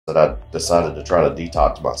that I decided to try to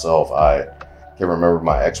detox myself. I can remember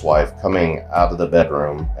my ex-wife coming out of the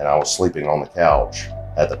bedroom, and I was sleeping on the couch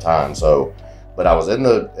at the time. But I was in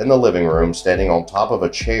the living room, standing on top of a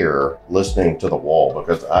chair, listening to the wall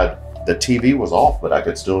because the TV was off, but I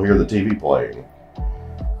could still hear the TV playing.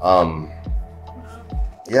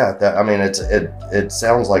 Yeah, it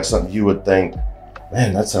sounds like something you would think,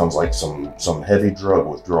 man, that sounds like some heavy drug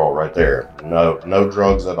withdrawal right there. No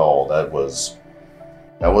drugs at all. That was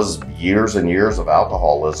years and years of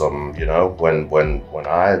alcoholism. When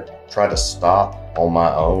I try to stop on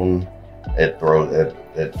my own, it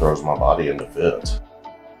throws my body into fits.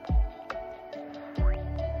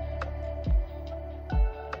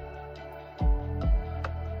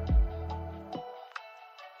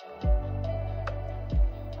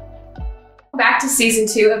 Back to season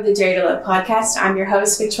 2 of the Dare to Live podcast. I'm your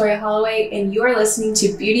host, Victoria Holloway, and you are listening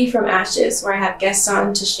to Beauty from Ashes, where I have guests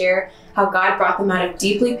on to share how God brought them out of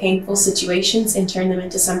deeply painful situations and turned them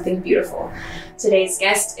into something beautiful. Today's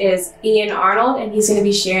guest is Arnold, and he's going to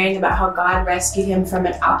be sharing about how God rescued him from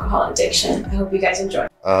an alcohol addiction. I hope you guys enjoy.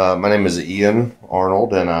 My name is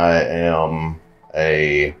Arnold, and I am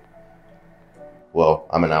I'm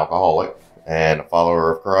an alcoholic and a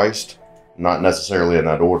follower of Christ. Not necessarily in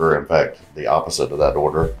that order. In fact, the opposite of that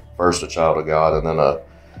order. First a child of God, and then a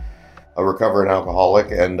recovering alcoholic.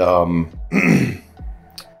 And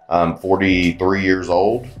I'm 43 years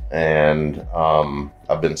old, and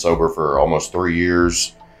I've been sober for almost 3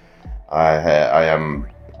 years. I am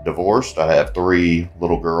divorced. I have 3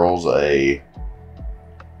 little girls, a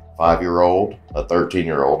 5-year-old, a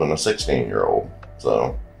 13-year-old, and a 16-year-old.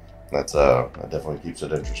 So that definitely keeps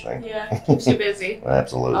it interesting. Yeah, keeps you busy.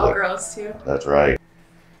 Absolutely. All girls too. That's right.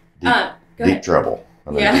 Deep trouble.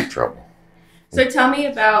 I'm in deep trouble. So tell me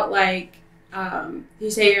about, you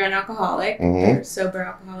say you're an alcoholic, Mm-hmm. or sober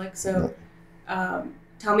alcoholic. So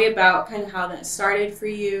tell me about kind of how that started for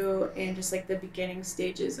you and just the beginning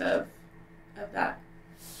stages of that.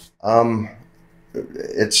 I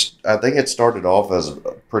think it started off as a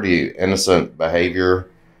pretty innocent behavior.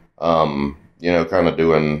 Kind of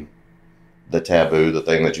doing the taboo, the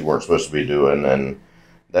thing that you weren't supposed to be doing. And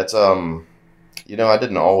that's, I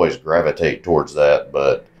didn't always gravitate towards that,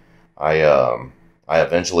 but I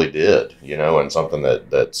eventually did, and something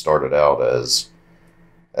that started out as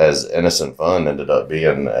innocent fun ended up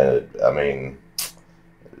being,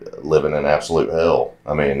 living in absolute hell.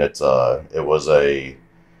 It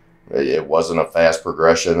wasn't a fast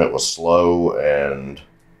progression. It was slow and,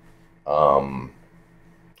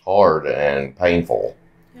 hard and painful.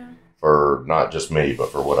 For not just me,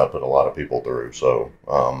 but for what I put a lot of people through. So,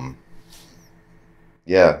 I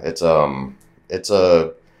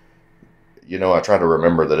try to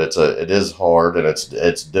remember that it is hard, and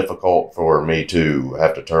it's difficult for me to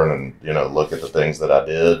have to turn and, look at the things that I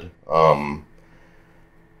did.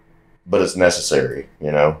 But it's necessary,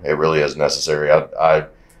 it really is necessary.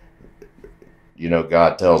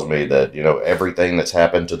 God tells me that, everything that's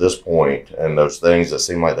happened to this point and those things that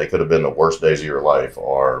seem like they could have been the worst days of your life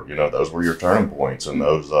are, those were your turning points, and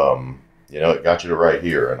those, it got you to right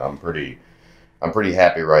here. And I'm pretty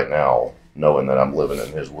happy right now knowing that I'm living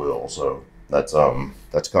in His will. So that's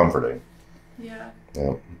comforting. Yeah.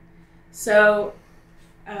 Yeah. So,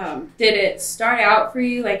 did it start out for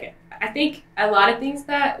you? I think a lot of things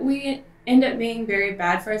that we end up being very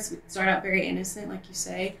bad for us start out very innocent, like you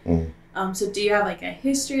say. Mm. So do you have a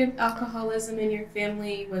history of alcoholism in your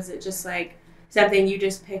family? Was it just something you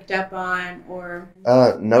just picked up on, or?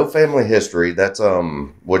 No family history. That's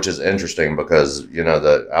which is interesting because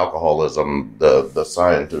the alcoholism, the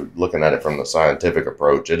science, looking at it from the scientific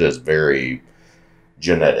approach, it is very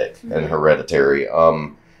genetic and hereditary.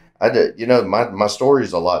 I did, my story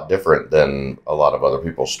is a lot different than a lot of other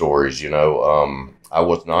people's stories. I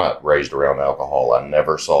was not raised around alcohol. I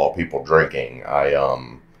never saw people drinking.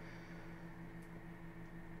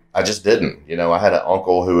 I just didn't. I had an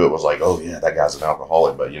uncle who it was like, oh yeah, that guy's an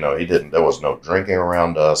alcoholic, but he didn't. There was no drinking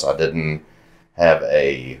around us. I didn't have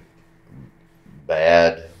a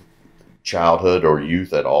bad childhood or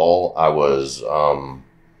youth at all. I was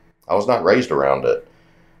not raised around it.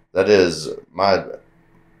 That is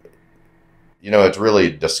it's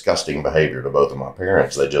really disgusting behavior to both of my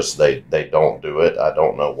parents. They don't do it. I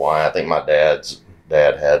don't know why. I think my dad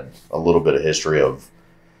had a little bit of history of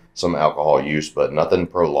some alcohol use, but nothing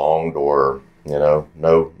prolonged or,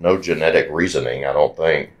 no genetic reasoning, I don't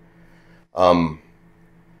think. I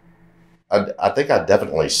think I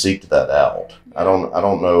definitely seeked that out. I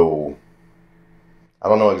don't know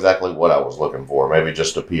exactly what I was looking for. Maybe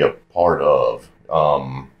just to be a part of.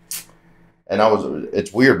 and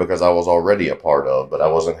it's weird because I was already a part of, but I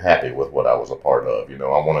wasn't happy with what I was a part of. You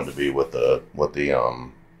know, I wanted to be with the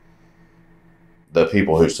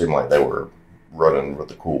people who seemed like they were running with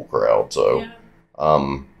the cool crowd. So,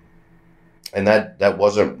 Yeah. And that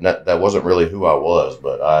wasn't really who I was,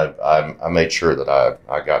 but I made sure that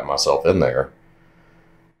I got myself in there.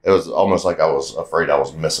 It was almost like I was afraid I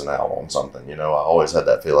was missing out on something. You know, I always had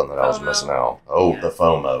that feeling that I was FOMO. missing out. Oh, Yeah. the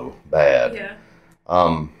FOMO, bad. Yeah.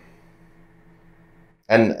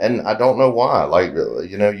 And I don't know why. Like,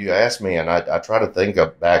 you know, you asked me, and I try to think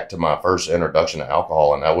back to my first introduction to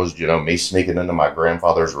alcohol, and that was, you know, me sneaking into my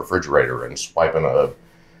grandfather's refrigerator and swiping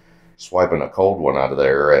a cold one out of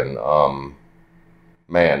there, and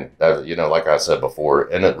man, that, you know, like I said before,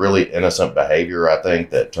 and it really innocent behavior, I think,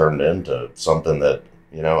 that turned into something that,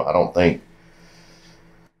 you know, I don't think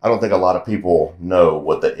a lot of people know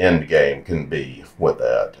what the end game can be with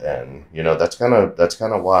that, and you know, that's kind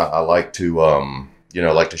of why I like to you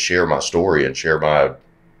know, like to share my story and share my,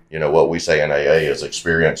 you know, what we say in AA is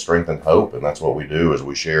experience, strength, and hope, and that's what we do is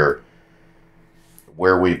we share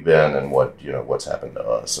where we've been and what, you know, what's happened to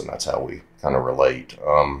us, and that's how we kind of relate.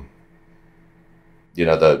 You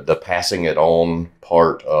know, the passing it on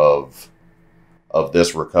part of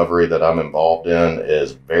this recovery that I'm involved in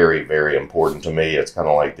is very, very important to me. It's kind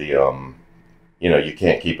of like the, you know, you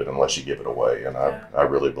can't keep it unless you give it away. And I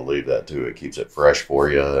really believe that too. It keeps it fresh for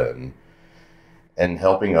you and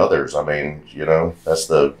helping others. I mean, you know, that's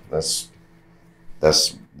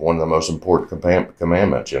one of the most important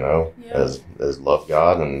commandments, you know, is love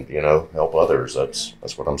God and, you know, help others.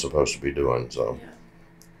 That's what I'm supposed to be doing. So,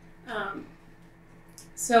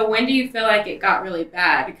 So when do you feel like it got really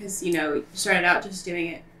bad? Because, you know, you started out just doing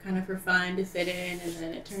it kind of for fun to fit in, and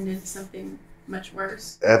then it turned into something much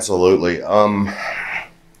worse. Absolutely.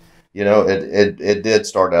 You know, it did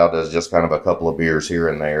start out as just kind of a couple of beers here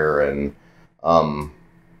and there, and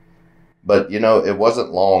but you know, it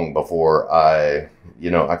wasn't long before I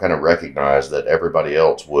kind of recognized that everybody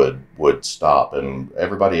else would stop, and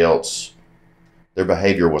everybody else, their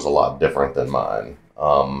behavior was a lot different than mine.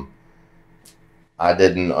 I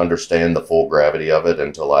didn't understand the full gravity of it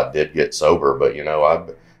until I did get sober, but you know,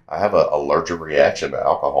 I have an allergic reaction to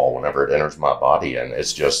alcohol whenever it enters my body, and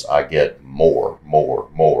it's just, I get more,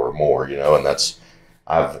 you know, and that's,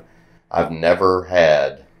 I've never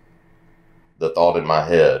had the thought in my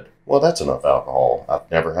head, well, that's enough alcohol.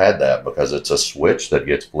 I've never had that, because it's a switch that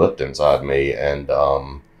gets flipped inside me, and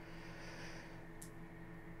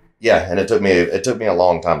yeah, and it took me a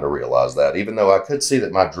long time to realize that, even though I could see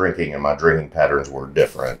that my drinking patterns were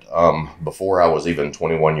different. Before I was even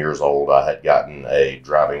 21 years old, I had gotten a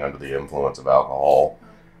driving under the influence of alcohol.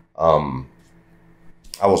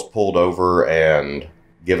 I was pulled over and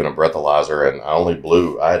given a breathalyzer, and I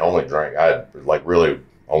had like really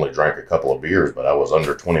only drank a couple of beers, but I was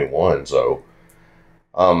under 21, so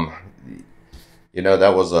you know,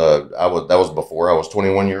 that was before I was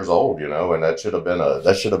 21 years old, you know, and that should have been a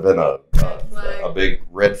big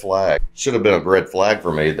red flag. Should have been a red flag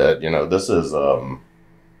for me that, you know, this is not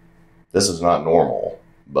normal.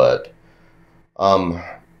 But and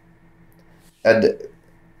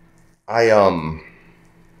I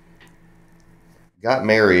got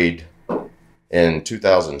married in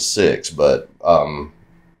 2006, but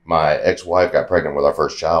my ex-wife got pregnant with our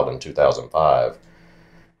first child in 2005,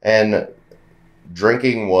 and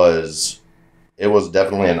drinking was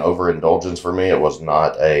definitely an overindulgence for me. It was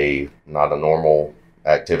not a normal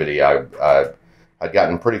activity. I'd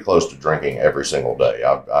gotten pretty close to drinking every single day.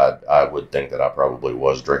 I would think that I probably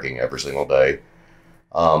was drinking every single day.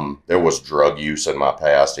 There was drug use in my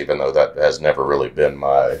past, even though that has never really been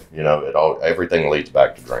my, you know, everything leads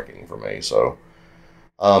back to drinking for me. So,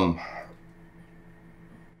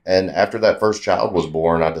 and after that first child was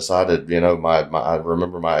born, I decided, you know, I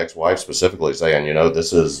remember my ex-wife specifically saying, you know,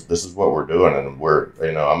 this is what we're doing, and we're,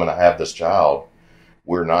 you know, I'm going to have this child.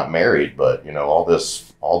 We're not married, but you know, all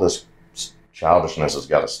this childishness has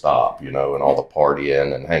got to stop, you know, and all the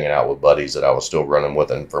partying and hanging out with buddies that I was still running with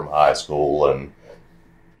from high school, and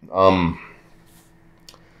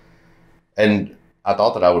I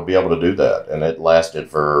thought that I would be able to do that, and it lasted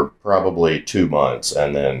for probably 2 months,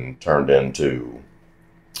 and then turned into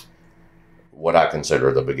what I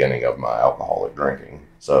consider the beginning of my alcoholic drinking.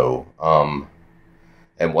 So,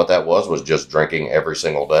 and what that was just drinking every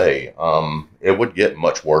single day. It would get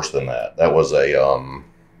much worse than that. That was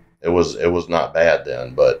it was not bad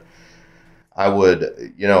then, but I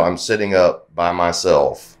would, you know, I'm sitting up by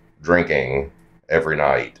myself drinking every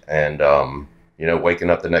night, and, you know,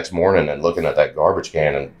 waking up the next morning and looking at that garbage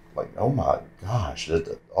can and like, oh my gosh,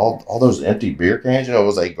 all those empty beer cans, you know, it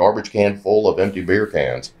was a garbage can full of empty beer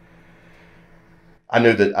cans. I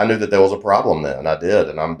knew that there was a problem then. I did,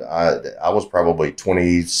 and I was probably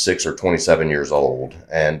 26 or 27 years old,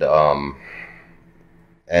 and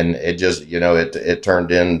it just, it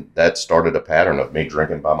turned in, that started a pattern of me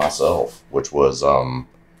drinking by myself, which was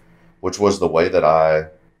the way that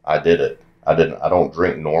I did it. I don't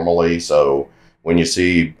drink normally, so when you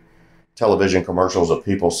see television commercials of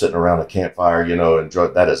people sitting around a campfire,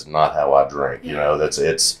 that is not how I drink.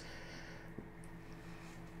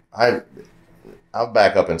 I'll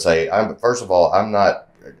back up and say, first of all, I'm not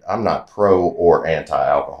pro or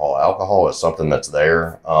anti-alcohol. Alcohol is something that's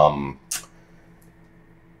there.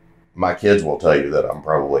 My kids will tell you that I'm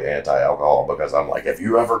probably anti-alcohol because I'm like, if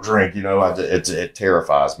you ever drink, it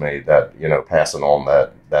terrifies me that, passing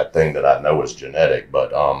on that thing that I know is genetic.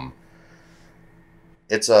 But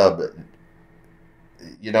it's I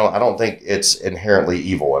don't think it's inherently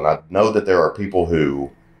evil. And I know that there are people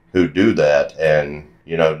who do that. And,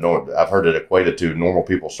 I've heard it equated to normal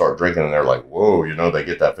people start drinking and they're like, whoa, they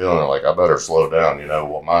get that feeling. They're like, I better slow down.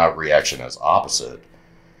 Well, my reaction is opposite.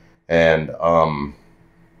 And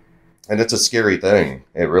it's a scary thing.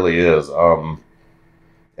 It really is.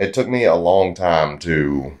 It took me a long time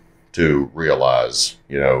to realize,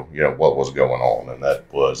 what was going on. And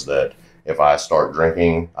that was that if I start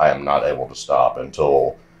drinking, I am not able to stop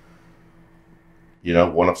until,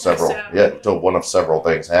 until one of several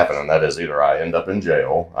things happen. And that is either I end up in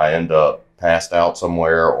jail, I end up passed out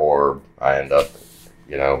somewhere, or I end up,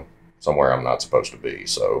 somewhere I'm not supposed to be.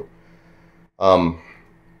 So,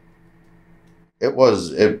 it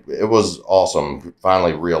was awesome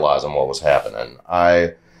finally realizing what was happening.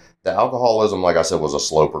 The alcoholism, like I said, was a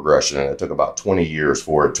slow progression, and it took about 20 years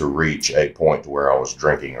for it to reach a point where I was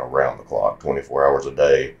drinking around the clock, 24 hours a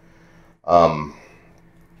day.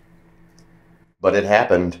 But it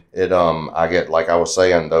happened. I get, like I was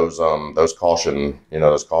saying, those caution,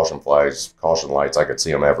 those caution flags, caution lights, I could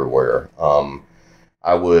see them everywhere.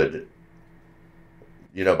 I would,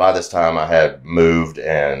 by this time I had moved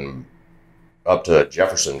and up to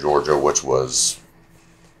Jefferson, Georgia, which was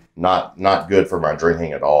not good for my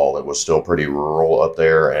drinking at all. It was still pretty rural up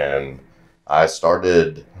there, and I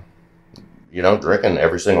started, drinking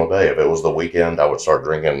every single day. If it was the weekend, I would start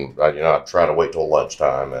drinking. I'd try to wait till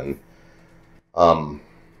lunchtime, and and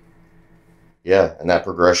that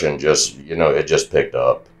progression just, it just picked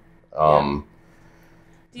up.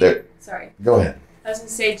 Sorry. Go ahead. I was gonna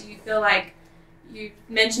say, do you feel like you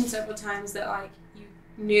mentioned several times that like you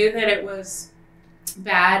knew that it was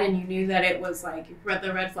bad and you knew that it was like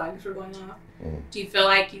the red flags were going off? Do you feel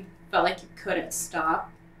like you felt like you couldn't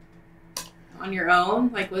stop on your own?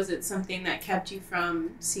 Like, was it something that kept you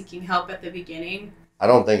from seeking help at the beginning? I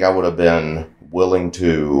don't think I would have been willing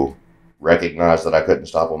to recognize that I couldn't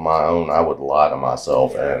stop on my own. I would lie to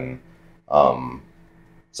myself and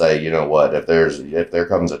say, you know what, if there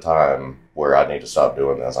comes a time where I need to stop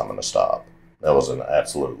doing this, I'm going to stop. That was an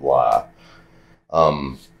absolute lie.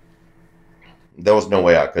 There was no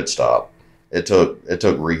way I could stop. It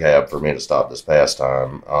took rehab for me to stop this past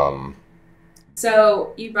time.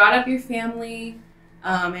 So you brought up your family,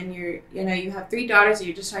 and you have 3 daughters.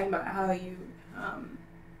 You're just talking about how you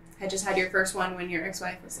had just had your first one when your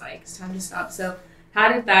ex-wife was like, it's time to stop. So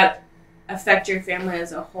how did that affect your family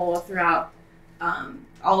as a whole throughout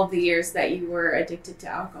all of the years that you were addicted to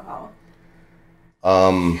alcohol?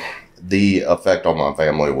 The effect on my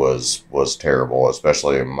family was terrible,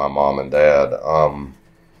 especially my mom and dad.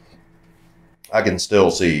 I can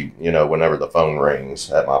still see, whenever the phone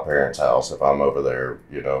rings at my parents' house, if I'm over there,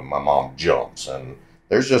 my mom jumps, and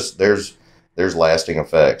there's lasting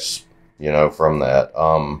effects, from that.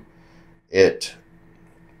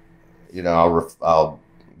 I'll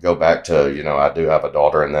go back to, I do have a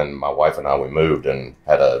daughter, and then my wife and I, we moved and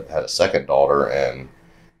had a second daughter, and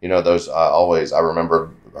I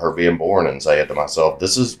remember her being born and saying to myself,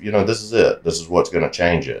 this is it. This is what's going to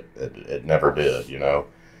change it. It never did,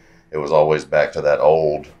 It was always back to that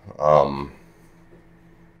old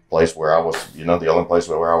place where I was, the only place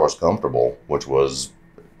where I was comfortable, which was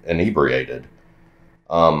inebriated.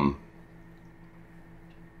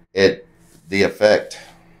 The effect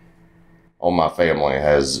on my family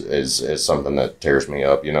is something that tears me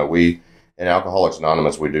up. In Alcoholics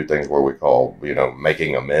Anonymous, we do things where we call,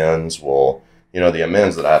 making amends. Well, the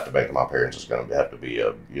amends that I have to make to my parents is going to have to be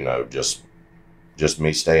just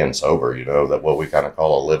me staying sober, that what we kind of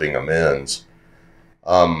call a living amends.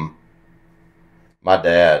 My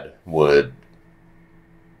dad would,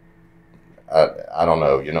 I don't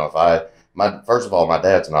know, first of all, my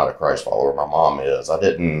dad's not a Christ follower. My mom is. I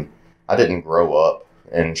didn't grow up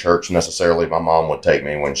in church necessarily. My mom would take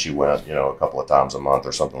me when she went, a couple of times a month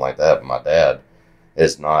or something like that. But my dad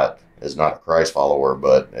is not is not a Christ follower,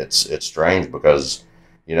 but it's strange because,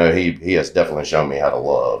 you know, he has definitely shown me how to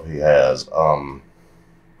love. He has.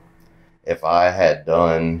 If I had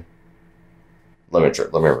done, let me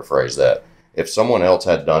rephrase that. If someone else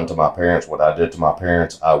had done to my parents what I did to my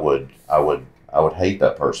parents, I would hate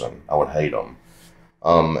that person. I would hate them.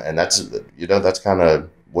 And that's, you know, that's kind of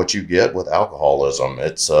what you get with alcoholism.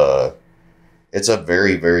 It's a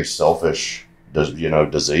very, very selfish, you know,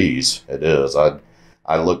 disease. It is.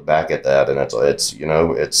 I look back at that, and it's you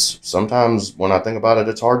know, it's sometimes when I think about it,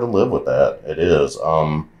 it's hard to live with that. It is.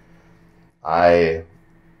 I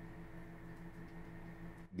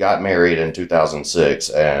got married in 2006,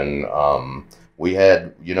 and we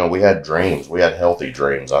had dreams. We had healthy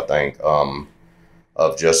dreams, I think,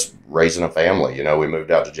 of just raising a family. You know, we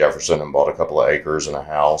moved out to Jefferson and bought a couple of acres and a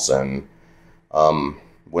house, and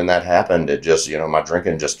when that happened, it just, you know, my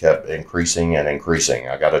drinking just kept increasing and increasing.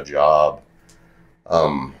 I got a job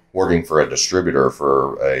working for a distributor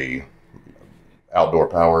for a outdoor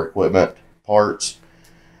power equipment parts,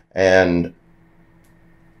 and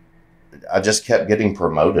I just kept getting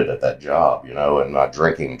promoted at that job, you know, and my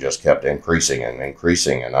drinking just kept increasing and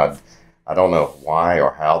increasing, and I don't know why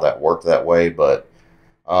or how that worked that way, but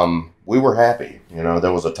we were happy. You know,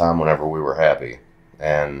 there was a time whenever we were happy,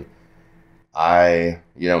 and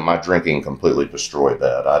you know, my drinking completely destroyed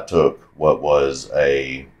that. I took what was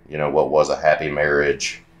a happy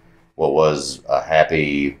marriage, what was a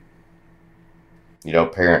happy, you know,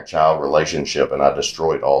 parent-child relationship, and I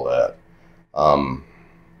destroyed all that.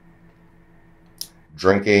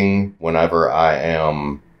 Drinking, whenever I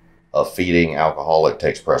am a feeding alcoholic,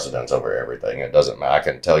 takes precedence over everything. It doesn't matter. I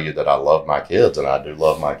can tell you that I love my kids, and I do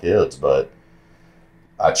love my kids, but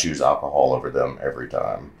I choose alcohol over them every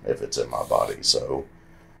time if it's in my body. So,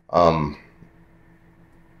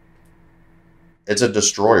 it's a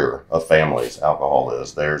destroyer of families. Alcohol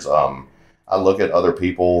is. I look at other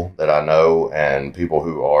people that I know and people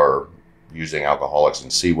who are using alcoholics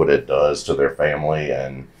and see what it does to their family,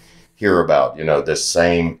 and hear about, you know, this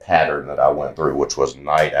same pattern that I went through, which was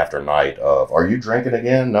night after night of, are you drinking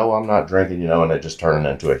again? No, I'm not drinking, you know, and it just turned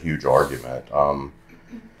into a huge argument.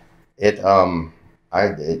 I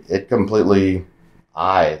completely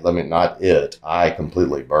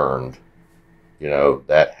burned, you know,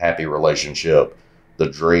 that happy relationship, the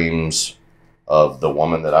dreams of the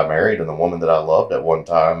woman that I married and the woman that I loved at one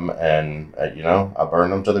time, and, you know, I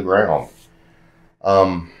burned them to the ground.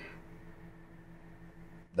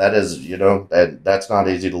 That is, you know, that's not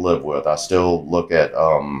easy to live with. I still look at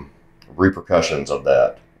repercussions of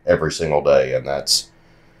that every single day, and that's,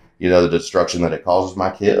 you know, the destruction that it causes my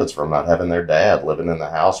kids from not having their dad living in the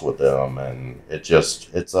house with them, and it's you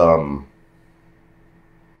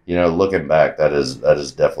know, looking back, that is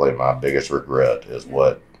definitely my biggest regret, is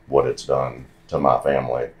what it's done to my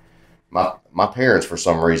family. My parents, for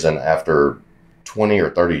some reason, after 20 or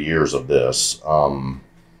 30 years of this,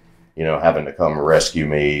 you know, having to come rescue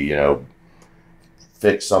me, you know,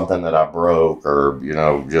 fix something that I broke, or, you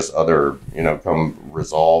know, just other, you know, come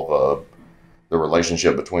resolve the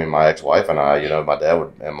relationship between my ex-wife and I. You know, my dad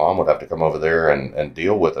and mom would have to come over there and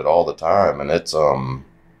deal with it all the time, and it's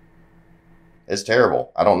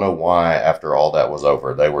terrible. I don't know why after all that was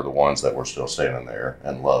over, they were the ones that were still standing there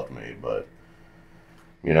and loved me, but,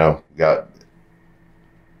 you know,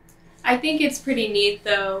 I think it's pretty neat,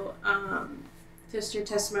 though, just your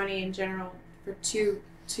testimony in general, for two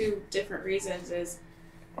different reasons, is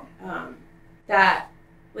that,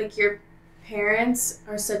 like, your parents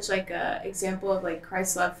are such, like, a example of, like,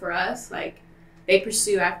 Christ's love for us. Like, they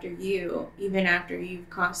pursue after you, even after you've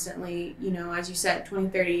constantly, you know, as you said, 20,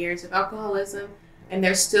 30 years of alcoholism, and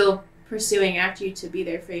they're still pursuing after you to be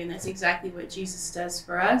there for you, and that's exactly what Jesus does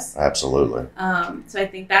for us. Absolutely. So I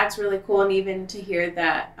think that's really cool, and even to hear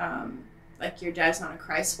that, like, your dad's not a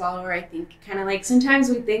Christ follower. I think kind of like sometimes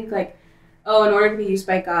we think like, oh, in order to be used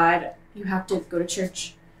by God, you have to go to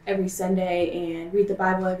church every Sunday and read the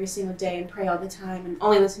Bible every single day and pray all the time and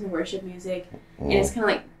only listen to worship music. And it's kind of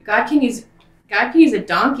like God can use a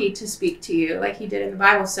donkey to speak to you, like he did in the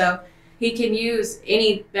Bible. So he can use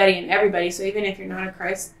anybody and everybody. So even if you're not a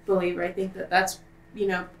Christ believer, I think that's, you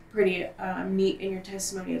know, pretty neat in your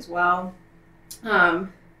testimony as well. And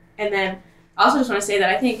then I also just want to say that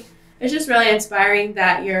I think it's just really inspiring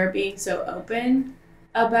that you're being so open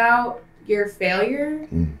about your failure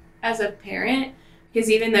as a parent. Because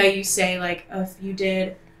even though you say, like, oh,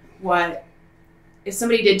 if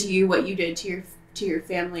somebody did to you what you did to your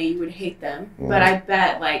family, you would hate them. But I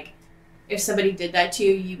bet, like, if somebody did that to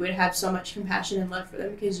you, you would have so much compassion and love for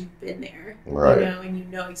them because you've been there, right. You know, and you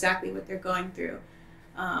know exactly what they're going through.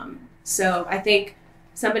 So I think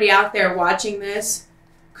somebody out there watching this,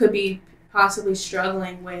 could be possibly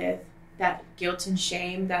struggling with that guilt and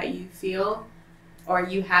shame that you feel or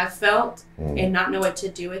you have felt and not know what to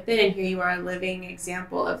do with it. And here you are, a living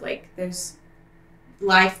example of like there's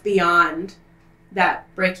life beyond that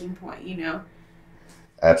breaking point, you know?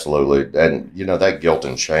 Absolutely. And, you know, that guilt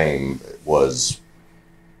and shame was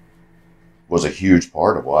a huge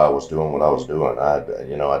part of why I was doing what I was doing. I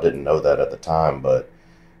didn't know that at the time, but,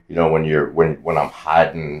 you know, when I'm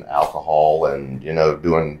hiding alcohol and, you know,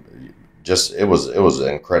 doing just, it was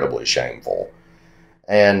incredibly shameful.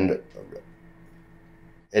 And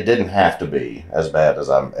it didn't have to be as bad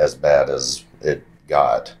as it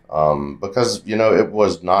got, because, you know, it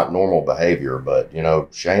was not normal behavior, but, you know,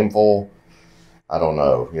 shameful. I don't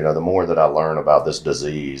know. You know, the more that I learn about this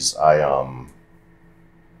disease, I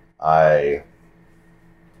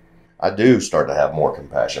do start to have more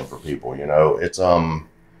compassion for people. You know, it's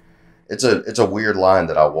a weird line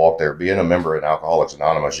that I walk there. Being a member in Alcoholics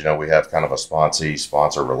Anonymous, you know, we have kind of a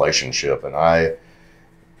sponsor relationship, and I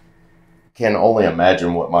can only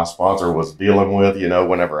imagine what my sponsor was dealing with, you know,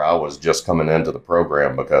 whenever I was just coming into the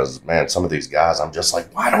program, because, man, some of these guys, I'm just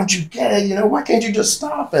like, why don't you get it? You know, why can't you just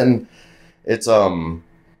stop? And it's, I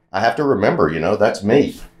have to remember, you know, that's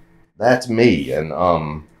me.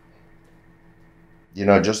 And, you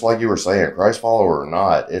know, just like you were saying, Christ follower or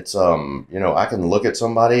not, it's, you know, I can look at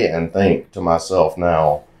somebody and think to myself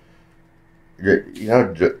now, you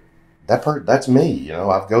know, that's me. You know,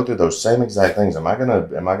 I've go through those same exact things. Am I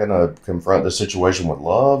gonna confront the situation with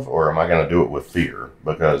love, or am I gonna do it with fear?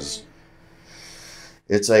 Because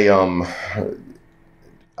it's I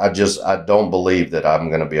don't believe that I'm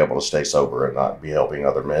gonna be able to stay sober and not be helping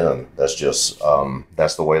other men. That's just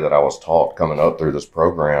that's the way that I was taught coming up through this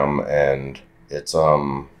program, and it's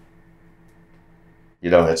you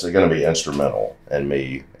know, it's gonna be instrumental in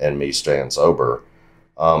me staying sober.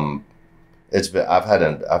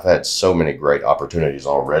 I've had so many great opportunities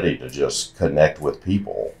already to just connect with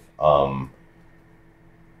people.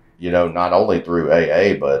 You know, not only through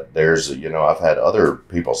AA, but there's, you know, I've had other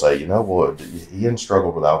people say, you know, well, Ian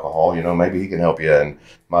struggled with alcohol, you know, maybe he can help you. And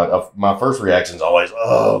my first reaction is always,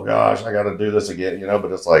 oh gosh, I got to do this again, you know,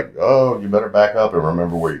 but it's like, oh, you better back up and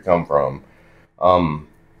remember where you come from.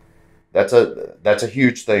 That's a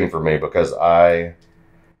huge thing for me, because I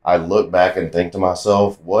look back and think to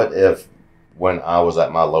myself, what if, when I was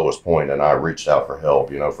at my lowest point and I reached out for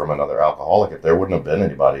help, you know, from another alcoholic, if there wouldn't have been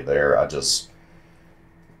anybody there, I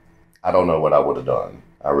don't know what I would have done.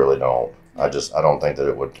 I really don't. I don't think that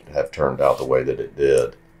it would have turned out the way that it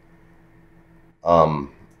did.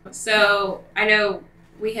 So I know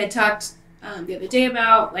we had talked the other day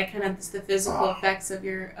about like kind of the physical effects of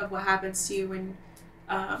what happens to you when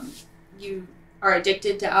you are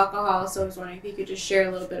addicted to alcohol. So I was wondering if you could just share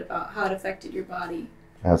a little bit about how it affected your body.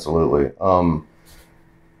 Absolutely.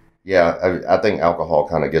 Yeah, I think alcohol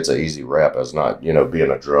kind of gets an easy rap as not, you know,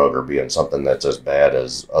 being a drug or being something that's as bad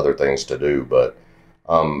as other things to do. But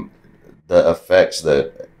the effects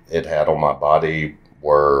that it had on my body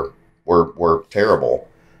were terrible.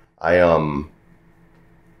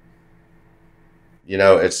 You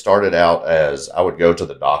know, it started out as I would go to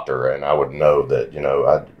the doctor and I would know that, you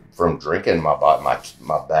know, from drinking, my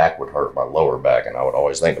back would hurt, my lower back, and I would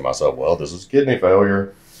always think to myself, well, this is kidney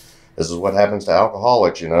failure. This is what happens to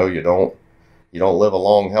alcoholics. You know, you don't live a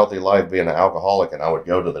long, healthy life being an alcoholic. And I would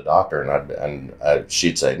go to the doctor, and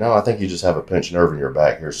she'd say, no, I think you just have a pinched nerve in your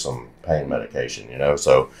back. Here's some pain medication. You know,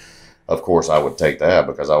 so of course I would take that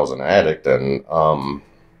because I was an addict, and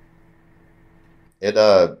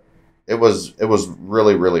it was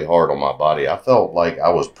really, really hard on my body. I felt like I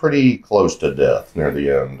was pretty close to death near the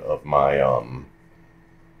end of my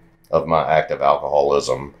active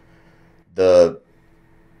alcoholism. The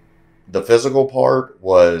physical part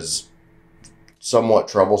was somewhat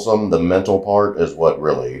troublesome. The mental part is what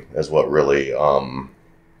really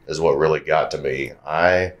got to me.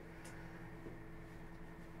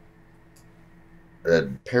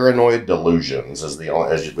 Paranoid delusions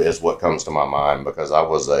is what comes to my mind, because I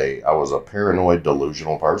was a paranoid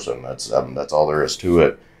delusional person. That's all there is to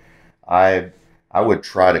it. I would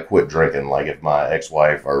try to quit drinking, like if my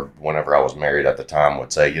ex-wife or whenever I was married at the time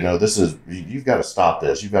would say, you know, you've got to stop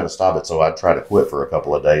this, you've got to stop it. So I'd try to quit for a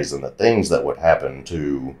couple of days, and the things that would happen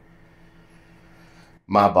to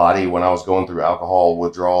my body when I was going through alcohol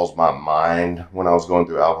withdrawals, my mind when I was going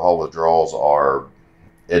through alcohol withdrawals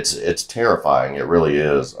it's terrifying. It really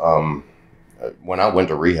is. When I went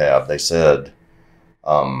to rehab, they said,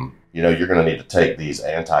 you know, you're going to need to take these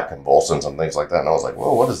anticonvulsants and things like that. And I was like,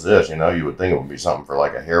 well, what is this? You know, you would think it would be something for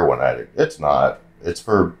like a heroin addict. It's not. It's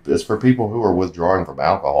for people who are withdrawing from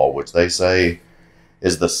alcohol, which they say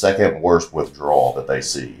is the second worst withdrawal that they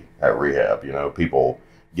see at rehab. People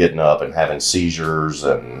getting up and having seizures,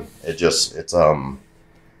 and it's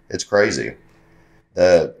crazy.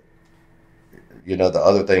 The the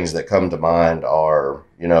other things that come to mind are,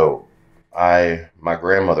 my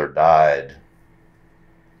grandmother died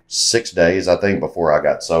 6 days, I think, before I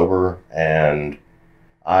got sober, and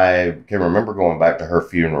I can remember going back to her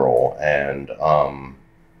funeral and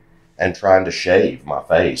trying to shave my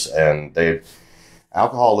face. And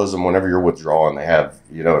alcoholism, whenever you're withdrawing, they have,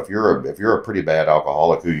 if you're a pretty bad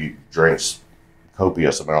alcoholic who drinks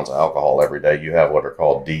copious amounts of alcohol every day, you have what are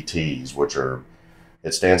called DTs,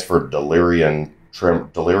 it stands for delirium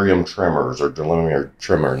tremors or delirium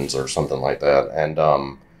tremens or something like that. And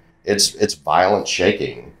it's violent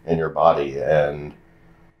shaking in your body. And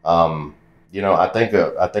I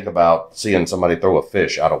think about seeing somebody throw a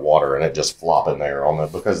fish out of water and it just flopping there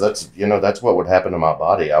because that's what would happen to my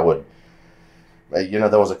body. I would,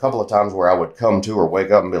 there was a couple of times where I would come to or wake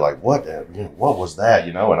up and be like, what was that?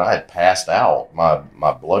 And I had passed out.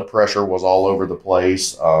 My blood pressure was all over the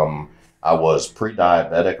place. I was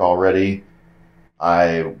pre-diabetic already.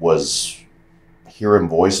 I was hearing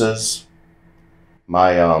voices.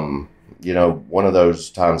 My, one of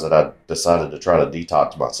those times that I decided to try to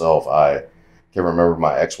detox myself, I can remember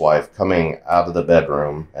my ex-wife coming out of the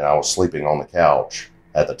bedroom, and I was sleeping on the couch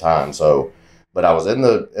at the time. But I was in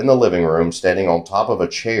the living room, standing on top of a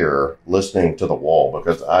chair, listening to the wall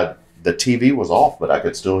because the TV was off, but I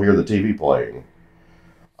could still hear the TV playing.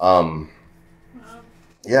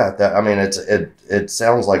 Yeah, it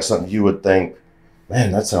sounds like something you would think,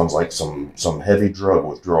 man, that sounds like some heavy drug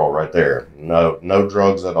withdrawal right there. No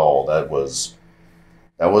drugs at all. That was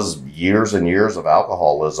years and years of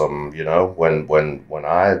alcoholism. When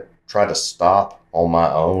I try to stop on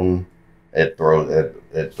my own, it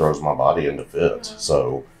throws my body into fits.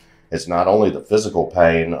 So it's not only the physical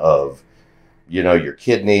pain of your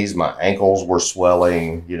kidneys, my ankles were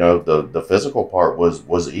swelling. The physical part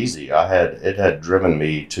was easy. It had driven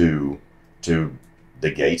me to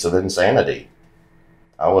the gates of insanity.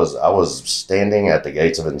 I was standing at the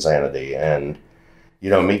gates of insanity, and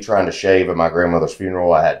me trying to shave at my grandmother's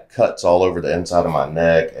funeral, I had cuts all over the inside of my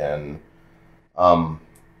neck, and and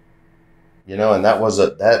that was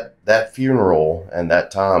that funeral and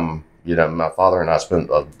that time. My father and I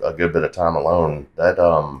spent a good bit of time alone. That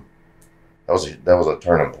was a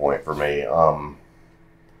turning point for me.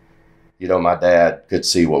 My dad could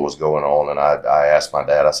see what was going on, and I asked my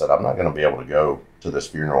dad, I said, I'm not going to be able to go to this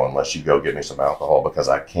funeral unless you go get me some alcohol, because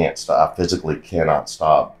I can't stop. I physically cannot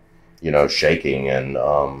stop, shaking. And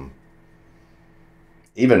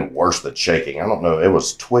even worse than shaking, I don't know, it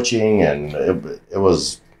was twitching, and it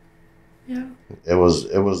was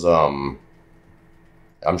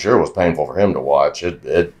I'm sure it was painful for him to watch.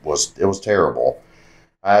 It was terrible.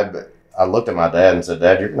 I looked at my dad and said,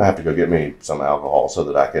 Dad, you're going to have to go get me some alcohol so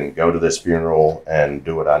that I can go to this funeral and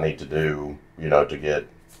do what I need to do, to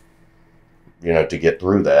get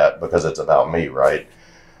through that, because it's about me, right?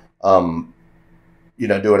 Do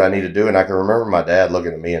what I need to do. And I can remember my dad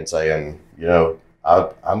looking at me and saying,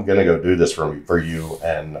 I'm going to go do this for you.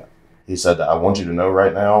 And he said, I want you to know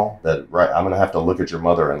right now that I'm going to have to look at your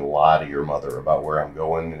mother and lie to your mother about where I'm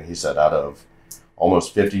going. And he said, out of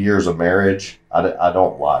almost 50 years of marriage, I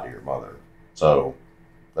don't lie to your mother. So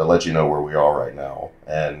that lets you know where we are right now.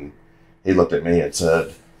 And he looked at me and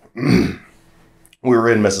said, we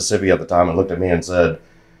were in Mississippi at the time, and looked at me and said,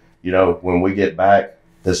 when we get back,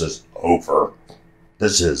 this is over.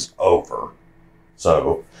 This is over.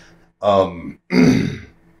 So I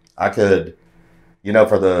could,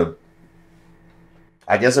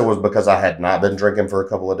 I guess it was because I had not been drinking for a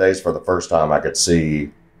couple of days. For the first time, I could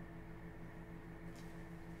see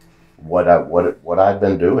what I'd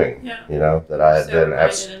been doing. That I had been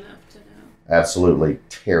absolutely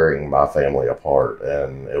tearing my family apart,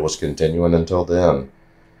 and it was continuing until then.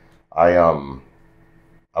 I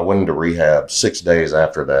went into rehab 6 days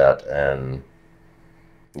after that, and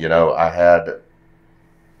I had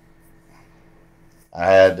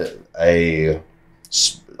a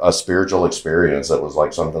spiritual experience that was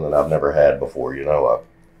like something that I've never had before.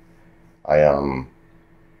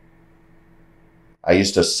 I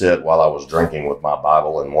used to sit while I was drinking with my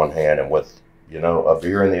Bible in one hand and with, a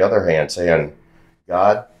beer in the other hand, saying,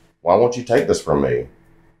 God, why won't you take this from me?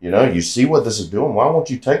 You see what this is doing. Why won't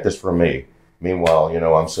you take this from me? Meanwhile,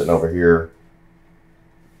 I'm sitting over here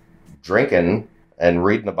drinking and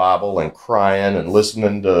reading the Bible and crying and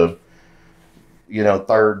listening to,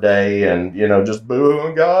 Third Day, and, just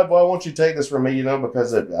booing, God, why won't you take this from me?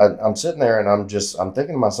 Because I'm sitting there and I'm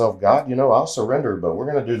thinking to myself, God, I'll surrender, but we're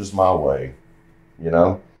going to do this my way.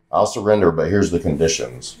 I'll surrender, but here's the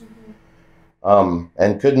conditions.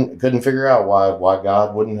 And couldn't figure out why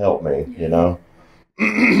God wouldn't help me, you know.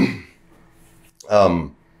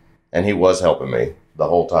 And he was helping me the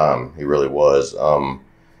whole time. He really was. You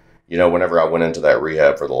know, whenever I went into that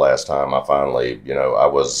rehab for the last time, I finally, you know, I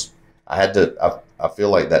feel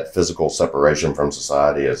like that physical separation from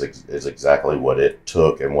society is exactly what it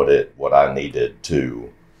took and what I needed to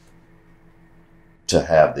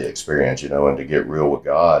have the experience, you know, and to get real with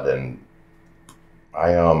God. And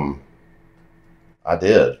I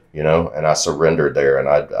did, you know, and I surrendered there, and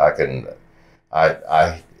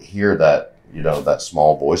I hear that, you know, that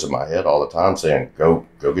small voice in my head all the time saying, go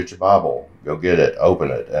get your Bible, go get it, open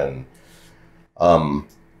it. And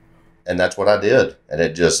that's what I did. And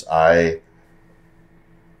it just, for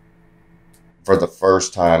the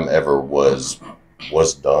first time ever was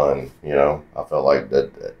done, you know. I felt like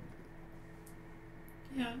that.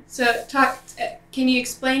 Yeah. So can you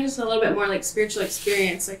explain just a little bit more, like, spiritual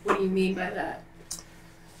experience? Like, what do you mean by that?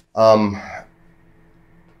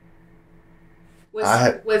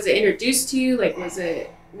 Was it introduced to you? Like, was it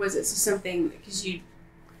something, because you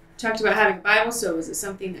talked about having a Bible, so was it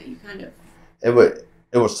something that you kind of... It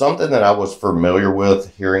was something that I was familiar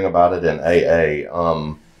with, hearing about it in AA.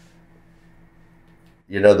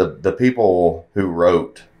 You know, the people who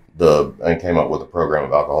wrote and came up with the program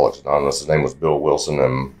of Alcoholics Anonymous, his name was Bill Wilson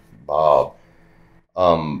and Bob.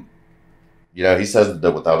 You know, he says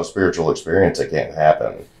that without a spiritual experience, it can't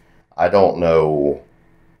happen. I don't know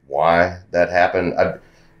why that happened.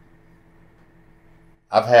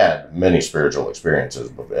 I've had many spiritual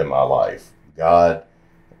experiences in my life. God,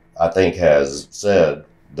 I think, has said,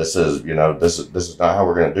 this is not how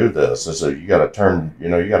we're going to do this. This is, you got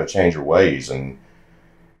to change your ways and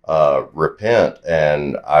repent.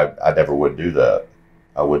 And I never would do that.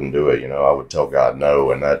 I wouldn't do it. You know, I would tell God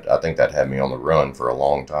no. And I think that had me on the run for a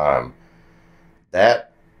long time.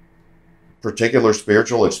 That particular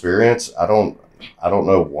spiritual experience, I don't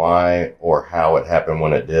know why or how it happened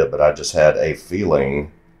when it did, but I just had a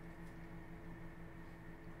feeling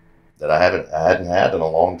that I hadn't had in a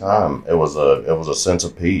long time. It was a sense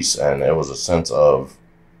of peace, and it was a sense of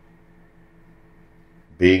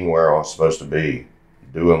being where I was supposed to be,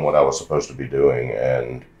 doing what I was supposed to be doing.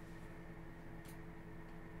 And,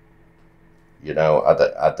 you know,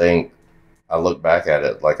 I think I look back at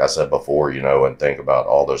it, like I said before, you know, and think about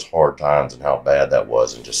all those hard times and how bad that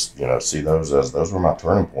was, and just, you know, see those as those were my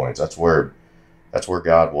turning points. That's where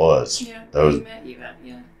God was. Yeah, those, he met you at,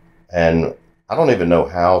 yeah. And I don't even know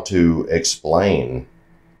how to explain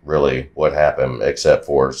really what happened, except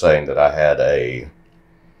for saying that I had a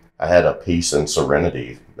peace and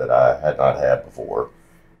serenity that I had not had before.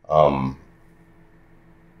 I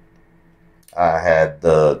had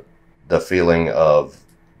the feeling of,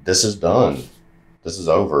 this is done. This is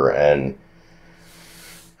over. And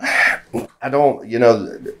I don't, you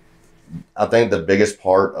know, I think the biggest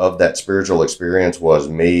part of that spiritual experience was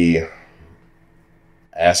me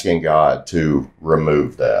asking God to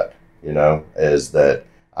remove that, you know, is that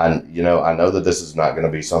I know that this is not going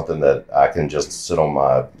to be something that I can just sit on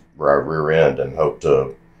my rear end and hope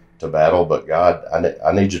to battle. But God,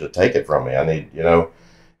 I need you to take it from me. I need, you know,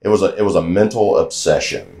 it was a mental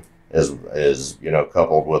obsession, is you know,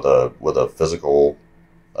 coupled with a physical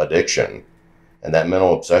addiction. And that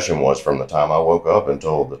mental obsession was from the time I woke up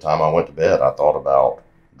until the time I went to bed. I thought about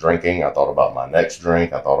drinking. I thought about my next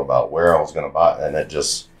drink. I thought about where I was going to buy. And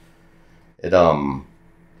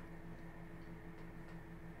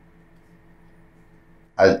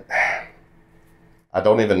I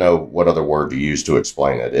don't even know what other word to use to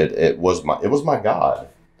explain it. It was my God.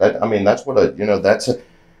 That's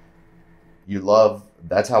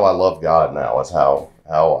how I love God now. It's how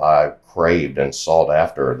I craved and sought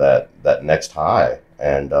after that next high.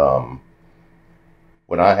 And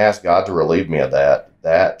when I asked God to relieve me of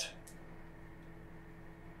that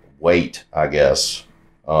weight, I guess,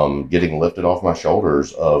 getting lifted off my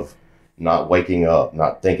shoulders of not waking up,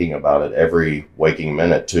 not thinking about it every waking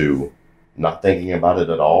minute, to not thinking about it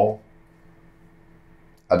at all.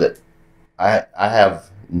 I have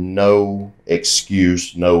no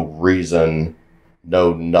excuse, no reason,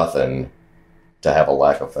 no nothing to have a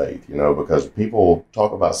lack of faith, you know, because people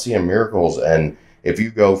talk about seeing miracles, and if you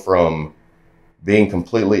go from being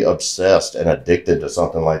completely obsessed and addicted to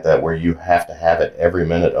something like that, where you have to have it every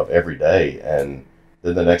minute of every day, and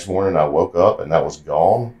then the next morning I woke up and that was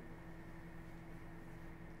gone,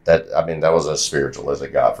 that was as spiritual as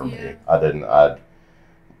it got for me.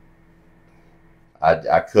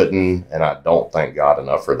 I couldn't, and I don't thank God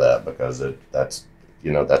enough for that, because that's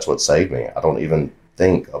what saved me. I don't even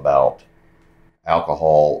think about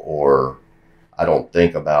alcohol, or I don't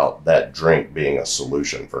think about that drink being a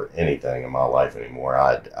solution for anything in my life anymore.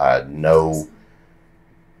 I know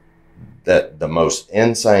that the most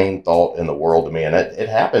insane thought in the world to me, and it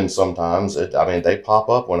happens sometimes. I mean, they pop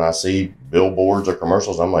up when I see billboards or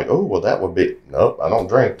commercials. I'm like, oh, well, that would be, nope, I don't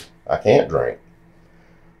drink. I can't drink.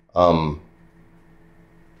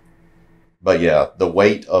 But yeah, the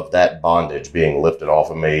weight of that bondage being lifted off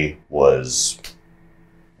of me was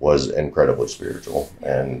incredibly spiritual,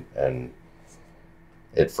 and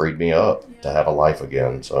it freed me up to have a life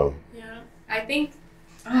again. So yeah, I think,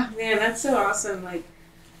 oh man, that's so awesome. Like,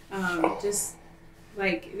 just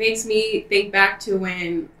like it makes me think back to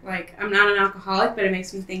when, like, I'm not an alcoholic, but it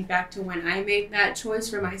makes me think back to when I made that choice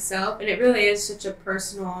for myself, and it really is such a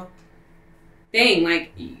personal thing.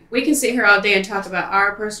 Like, we can sit here all day and talk about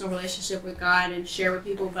our personal relationship with God and share with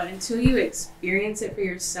people, but until you experience it for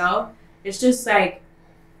yourself, it's just like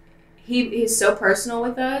he's so personal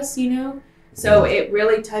with us, you know. So it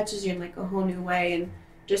really touches you in like a whole new way, and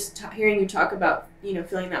just hearing you talk about, you know,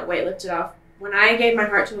 feeling that weight lifted off. When I gave my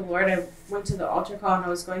heart to the Lord, I went to the altar call, and I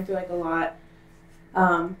was going through like a lot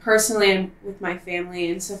personally and with my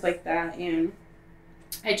family and stuff like that, and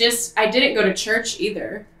I didn't go to church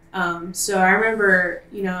either. So I remember,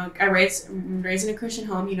 you know, I'm raised in a Christian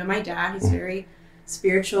home. You know, my dad, he's very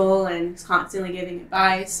spiritual and he's constantly giving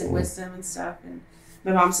advice and wisdom and stuff, and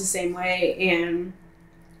my mom's the same way. And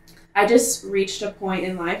I just reached a point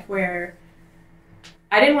in life where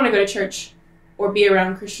I didn't want to go to church or be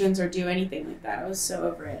around Christians or do anything like that. I was so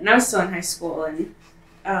over it. And I was still in high school, and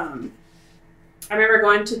I remember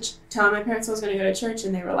going to telling my parents I was going to go to church,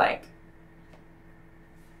 and they were like,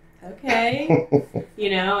 okay,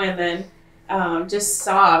 you know, and then just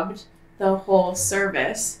sobbed the whole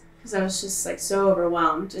service because I was just like so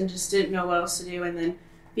overwhelmed and just didn't know what else to do. And then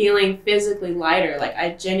feeling physically lighter, like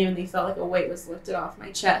I genuinely felt like a weight was lifted off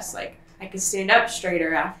my chest, like I could stand up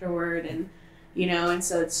straighter afterward, and you know, and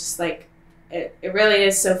so it's just like it really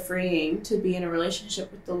is so freeing to be in a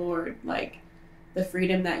relationship with the Lord, like the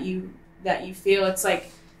freedom that you feel. It's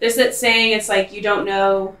like there's that saying, it's like you don't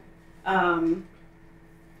know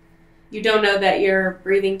that you're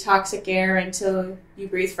breathing toxic air until you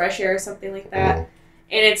breathe fresh air or something like that.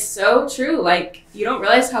 And it's so true. Like, you don't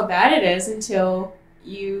realize how bad it is until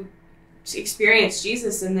you experience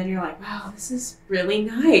Jesus, and then you're like, wow, this is really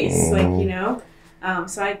nice. Like, you know?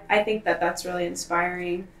 So I think that that's really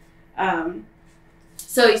inspiring.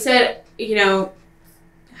 So you said, you know,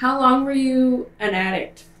 how long were you an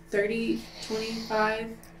addict? 30,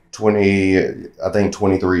 25? 20, I think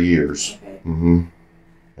 23 years. Okay. Mm-hmm.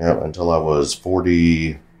 Yeah, until I was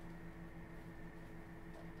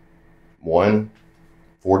 41,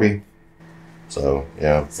 40. So,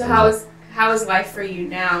 yeah. So how is life for you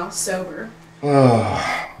now, sober?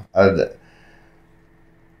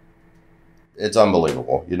 It's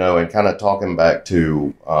unbelievable, you know, and kind of talking back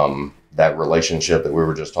to that relationship that we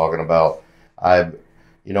were just talking about. I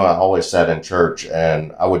always sat in church,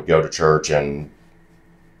 and I would go to church and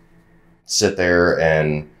sit there,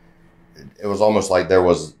 and it was almost like there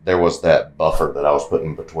was that buffer that I was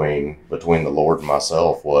putting between the Lord and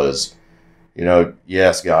myself. Was, you know,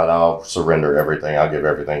 yes, God, I'll surrender everything. I'll give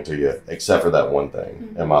everything to you, except for that one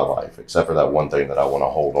thing in my life, except for that one thing that I want to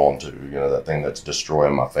hold on to, you know, that thing that's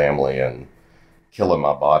destroying my family and killing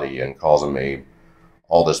my body and causing me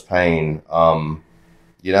all this pain.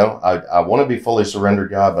 You know, I want to be fully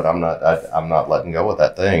surrendered, God, but I'm not letting go of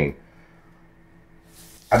that thing.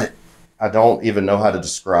 I don't even know how to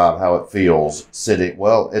describe how it feels sitting.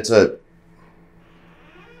 Well, it's a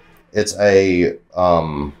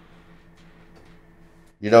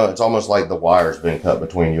you know, it's almost like the wire's been cut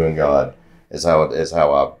between you and God. Is how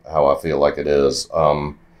I feel like it is.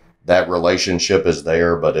 That relationship is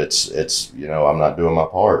there, but it's you know, I'm not doing my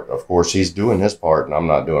part. Of course, He's doing His part, and I'm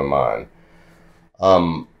not doing mine.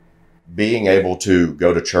 Being able to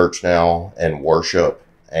go to church now and worship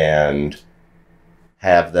and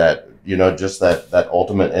have that, you know, just that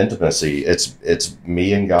ultimate intimacy. It's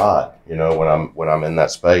me and God, you know, when I'm in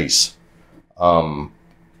that space. And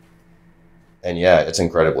yeah, it's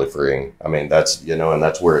incredibly freeing. I mean, that's, you know, and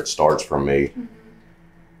that's where it starts for me.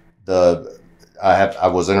 I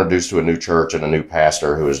was introduced to a new church and a new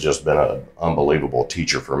pastor who has just been an unbelievable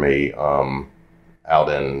teacher for me, out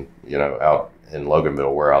in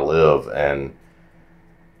Loganville where I live, and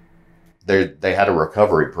they had a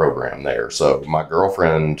recovery program there. So my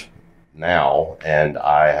girlfriend now and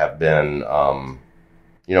I have been,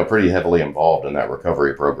 you know, pretty heavily involved in that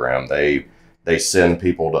recovery program. They send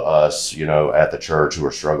people to us, you know, at the church who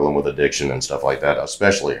are struggling with addiction and stuff like that.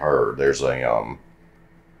 Especially her. There's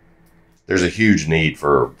a huge need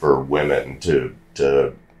for women to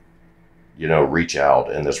reach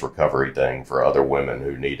out in this recovery thing for other women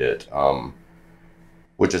who need it.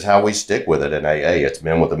 Which is how we stick with it in AA. It's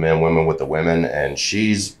men with the men, women with the women, and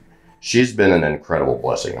she's been an incredible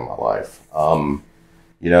blessing in my life.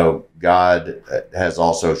 God has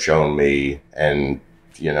also shown me, and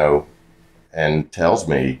and tells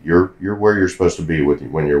me you're where you're supposed to be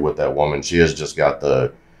when you're with that woman. She has just got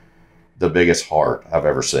the biggest heart I've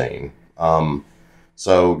ever seen.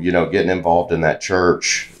 So getting involved in that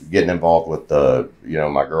church, getting involved with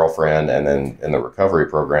my girlfriend, and then in the recovery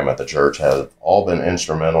program at the church have all been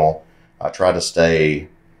instrumental. I try to stay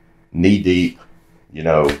knee deep,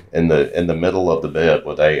 in the middle of the bed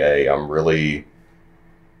with AA. I'm really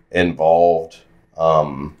involved.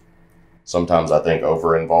 Sometimes I think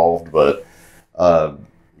over involved, but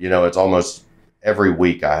it's almost every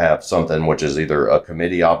week I have something which is either a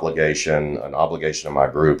committee obligation, an obligation of my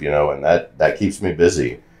group, and that keeps me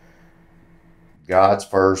busy. God's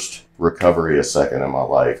first, recovery is second in my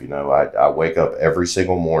life. I wake up every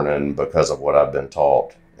single morning because of what I've been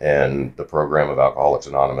taught in the program of Alcoholics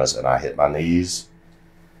Anonymous, and I hit my knees.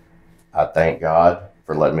 I thank God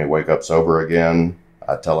for letting me wake up sober again.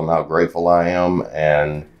 I tell him how grateful I am,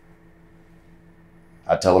 and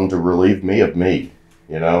I tell him to relieve me of me,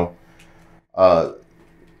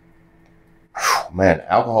 Man,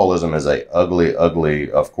 alcoholism is a ugly,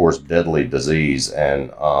 ugly, of course, deadly disease.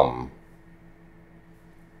 And,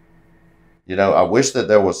 I wish that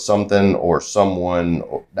there was something or someone,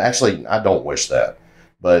 actually, I don't wish that,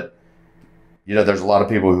 but, there's a lot of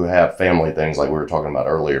people who have family things like we were talking about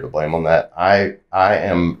earlier to blame on that. I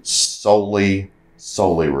am solely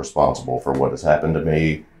responsible for what has happened to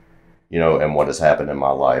me, and what has happened in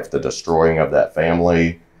my life, the destroying of that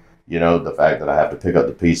family, the fact that I have to pick up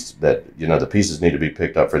the piece that, the pieces need to be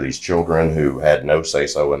picked up for these children who had no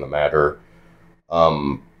say-so in the matter.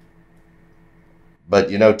 But,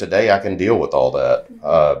 today I can deal with all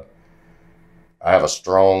that. I have a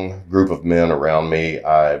strong group of men around me.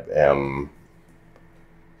 I am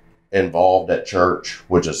involved at church,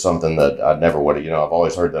 which is something that I never would have, I've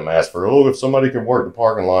always heard them ask for, if somebody could work the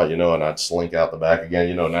parking lot, and I'd slink out the back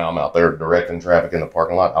again. Now I'm out there directing traffic in the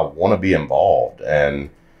parking lot. I want to be involved. And,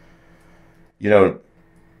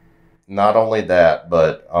 not only that,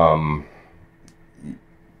 but,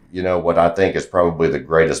 what I think is probably the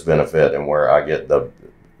greatest benefit and where I get a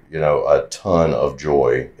ton of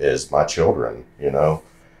joy is my children,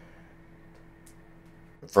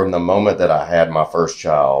 From the moment that I had my first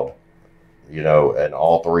child, and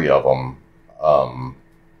all three of them,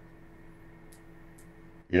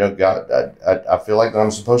 God, I feel like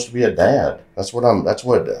I'm supposed to be a dad.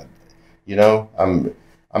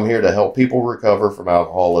 I'm here to help people recover from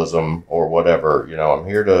alcoholism or whatever. I'm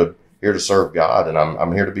here to serve God, and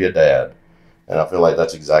I'm here to be a dad. And I feel like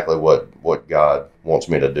that's exactly what God wants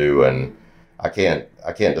me to do. And I can't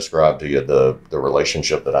describe to you the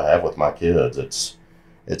relationship that I have with my kids.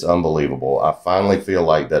 It's unbelievable. I finally feel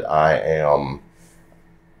like that I am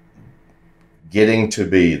getting to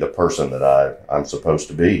be the person that I'm supposed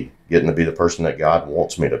to be, getting to be the person that God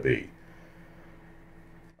wants me to be.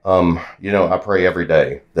 I pray every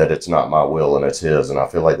day that it's not my will and it's his. And I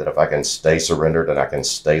feel like that if I can stay surrendered and I can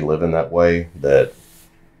stay living that way, that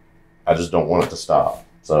I just don't want it to stop.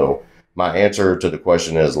 So my answer to the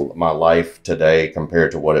question is my life today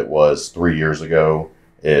compared to what it was 3 years ago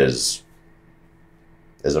is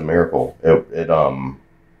a miracle.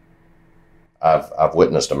 I've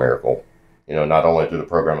witnessed a miracle, not only through the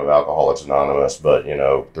program of Alcoholics Anonymous, but,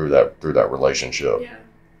 through that relationship. Yeah.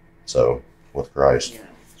 So with Christ. Yeah.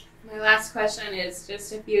 My last question is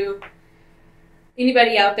just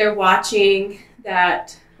anybody out there watching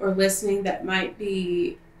that or listening that might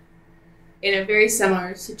be in a very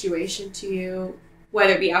similar situation to you,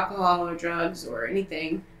 whether it be alcohol or drugs or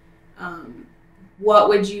anything, what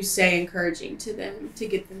would you say encouraging to them to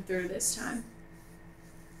get them through this time?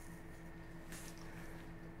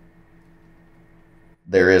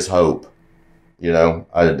 There is hope.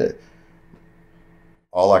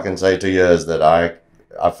 All I can say to you is that I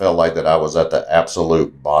felt like that I was at the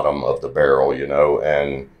absolute bottom of the barrel,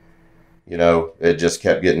 and, it just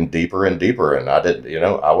kept getting deeper and deeper. And I didn't,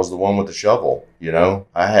 I was the one with the shovel,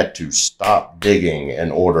 I had to stop digging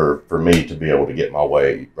in order for me to be able to get my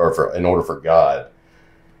way, or in order for God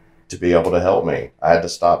to be able to help me. I had to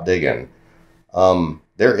stop digging.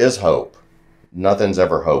 There is hope. Nothing's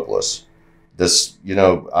ever hopeless. This,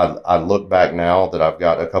 I look back now that I've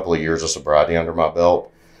got a couple of years of sobriety under my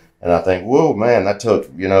belt, and I think, whoa, man, that took,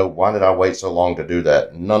 why did I wait so long to do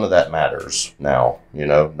that? None of that matters now,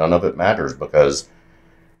 none of it matters, because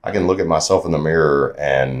I can look at myself in the mirror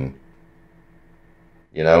and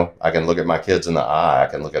You know, I can look at my kids in the eye. I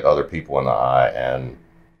can look at other people in the eye, and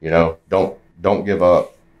you know, don't give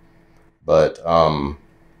up. But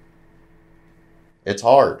it's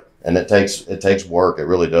hard, and it takes work. It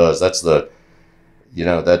really does. That's the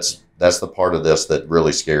part of this that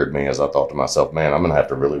really scared me. As I thought to myself, man, I'm gonna have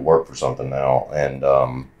to really work for something now, and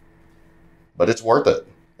but it's worth it.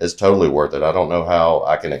 It's totally worth it. I don't know how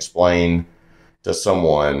I can explain to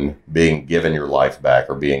someone being given your life back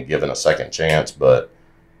or being given a second chance, but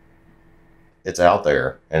it's out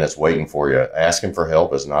there and it's waiting for you. Asking for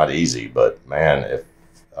help is not easy, but man, if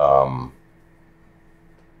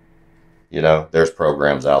you know, there's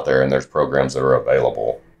programs out there and there's programs that are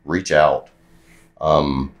available. Reach out.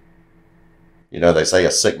 You know, they say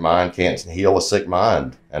a sick mind can't heal a sick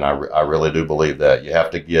mind, and I really do believe that. You have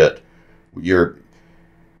to get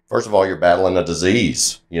first of all, you're battling a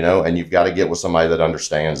disease, you know, and you've got to get with somebody that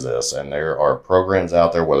understands this. And there are programs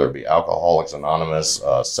out there, whether it be Alcoholics Anonymous,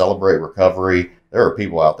 Celebrate Recovery. There are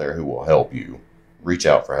people out there who will help you. Reach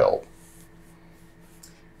out for help.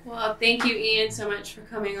 Well, thank you, Ian, so much for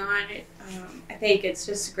coming on. I think it's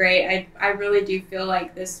just great. I really do feel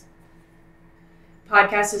like this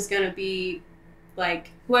podcast is going to be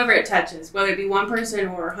like whoever it touches, whether it be one person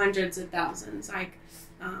or hundreds of thousands.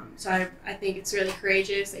 So I think it's really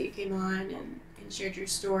courageous that you came on and shared your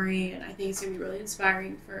story, and I think it's going to be really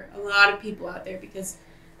inspiring for a lot of people out there because,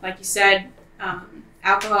 like you said,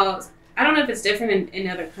 alcohol, I don't know if it's different in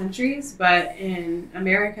other countries, but in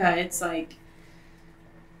America, it's like,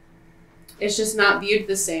 it's just not viewed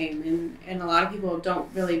the same, and a lot of people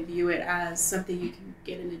don't really view it as something you can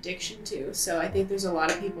get an addiction to. So I think there's a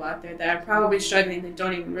lot of people out there that are probably struggling that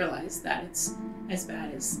don't even realize that it's as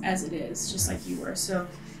bad as it is, just like you were. So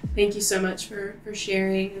thank you so much for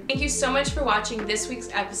sharing. Thank you so much for watching this week's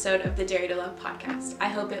episode of the Dare to Love podcast. I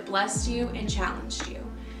hope it blessed you and challenged you.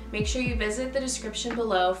 Make sure you visit the description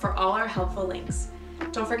below for all our helpful links.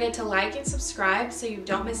 Don't forget to like and subscribe so you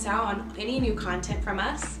don't miss out on any new content from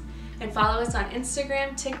us. And follow us on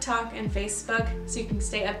Instagram, TikTok, and Facebook so you can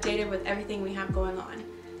stay updated with everything we have going on.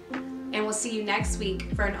 And we'll see you next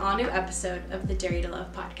week for an all-new episode of the Dare to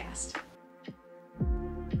Love podcast.